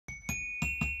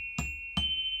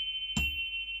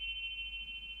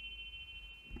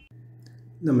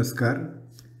Namaskar,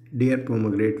 dear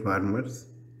pomegranate farmers,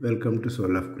 welcome to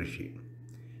Soul of Krishi.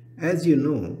 As you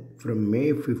know, from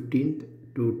May 15th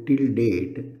to till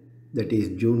date, that is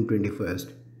June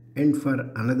 21st, and for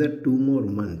another 2 more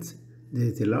months, there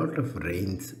is a lot of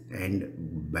rains and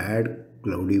bad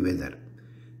cloudy weather.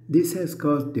 This has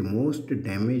caused the most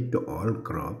damage to all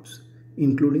crops,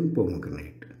 including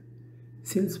pomegranate.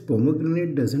 Since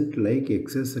pomegranate doesn't like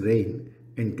excess rain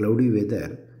and cloudy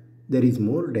weather, there is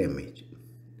more damage.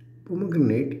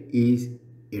 Pomegranate is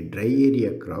a dry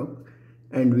area crop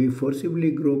and we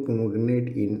forcibly grow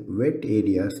pomegranate in wet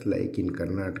areas like in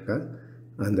Karnataka,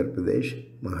 Andhra Pradesh,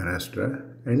 Maharashtra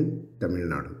and Tamil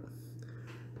Nadu.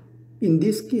 In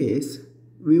this case,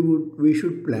 we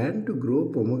should plan to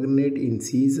grow pomegranate in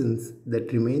seasons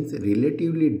that remains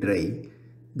relatively dry,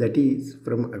 that is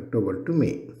from October to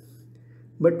May.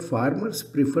 But farmers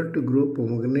prefer to grow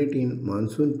pomegranate in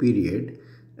monsoon period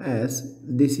as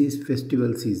this is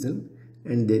festival season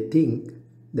and they think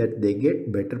that they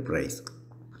get better price.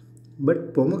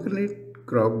 But pomegranate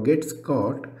crop gets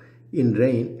caught in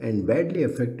rain and badly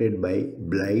affected by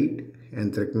blight,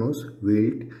 anthracnose,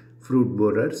 wilt, fruit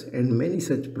borers and many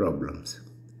such problems.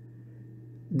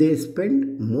 They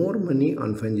spend more money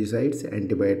on fungicides,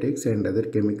 antibiotics and other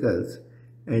chemicals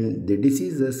and the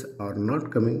diseases are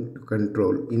not coming to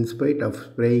control in spite of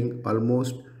spraying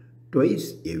almost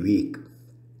twice a week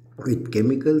with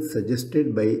chemicals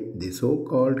suggested by the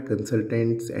so-called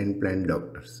consultants and plant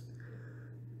doctors.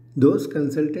 Those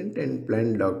consultant and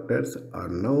plant doctors are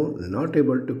now not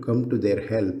able to come to their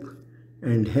help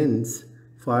and hence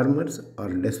farmers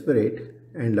are desperate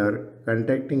and are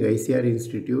contacting ICR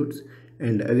institutes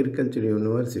and agriculture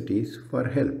universities for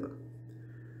help.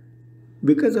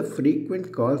 Because of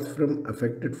frequent calls from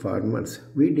affected farmers,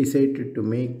 we decided to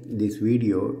make this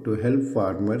video to help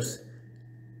farmers,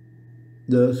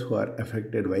 those who are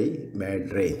affected by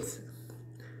bad rains.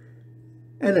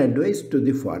 An advice to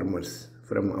the farmers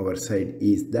from our side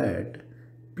is that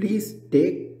please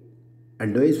take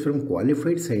advice from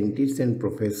qualified scientists and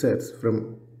professors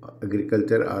from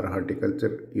agriculture or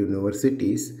horticulture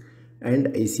universities and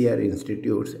ICR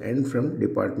institutes and from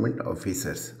department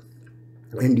officers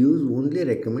and use only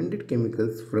recommended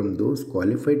chemicals from those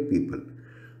qualified people.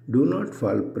 Do not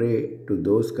fall prey to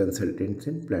those consultants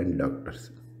and plant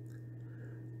doctors.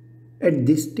 At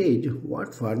this stage,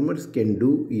 what farmers can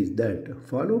do is that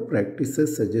follow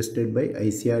practices suggested by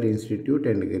ICR Institute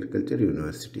and agriculture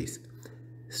universities.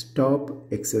 Stop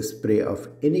excess spray of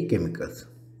any chemicals.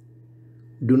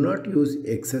 Do not use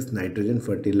excess nitrogen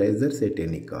fertilizers at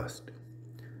any cost.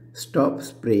 Stop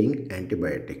spraying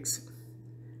antibiotics.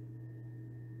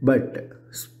 But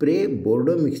spray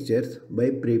Bordeaux mixtures by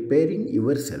preparing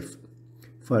yourself.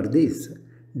 For this,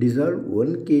 dissolve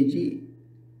 1 kg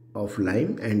of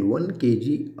lime and 1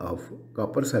 kg of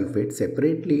copper sulfate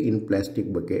separately in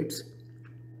plastic buckets.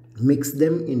 Mix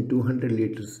them in 200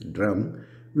 liters drum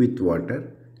with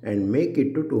water and make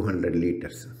it to 200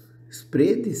 liters.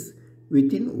 Spray this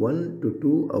within 1 to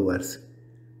 2 hours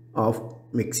of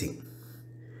mixing.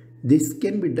 This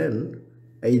can be done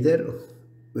either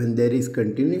when there is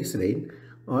continuous rain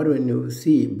or when you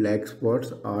see black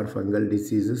spots or fungal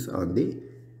diseases on the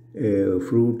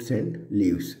fruits and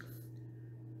leaves.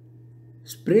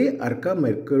 Spray Arca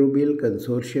microbial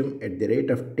consortium at the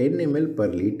rate of 10 ml per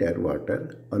liter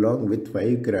water along with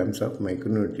 5 grams of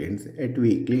micronutrients at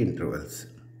weekly intervals.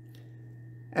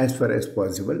 As far as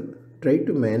possible, try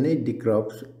to manage the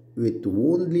crops with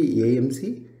only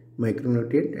AMC,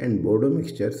 micronutrient and Bordeaux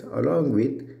mixtures along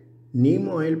with neem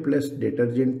oil plus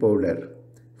detergent powder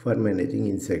for managing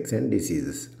insects and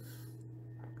diseases.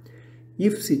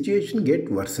 If situation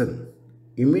get worsen,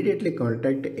 immediately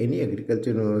contact any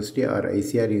agriculture university or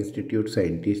ICR institute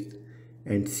scientists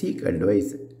and seek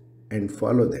advice and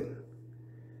follow them.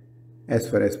 As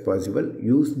far as possible,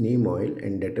 use neem oil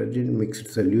and detergent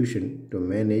mixed solution to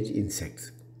manage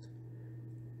insects.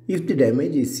 If the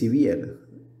damage is severe,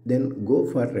 then go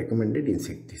for recommended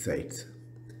insecticides.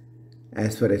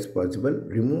 As far as possible,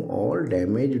 remove all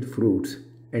damaged fruits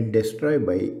and destroy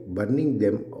by burning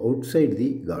them outside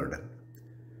the garden.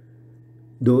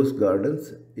 Those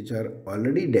gardens which are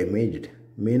already damaged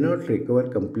may not recover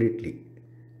completely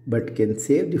but can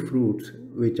save the fruits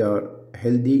which are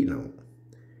healthy now.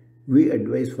 We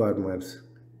advise farmers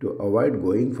to avoid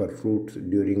going for fruits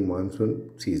during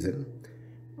monsoon season.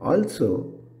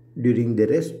 Also, during the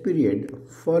rest period,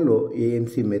 follow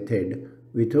AMC method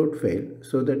without fail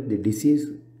so that the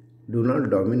disease do not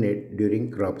dominate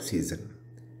during crop season.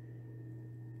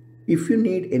 If you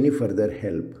need any further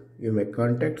help, you may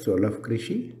contact Soul of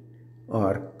Krishi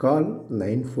or call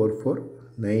 944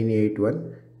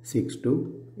 981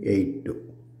 62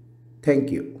 82.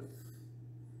 Thank you.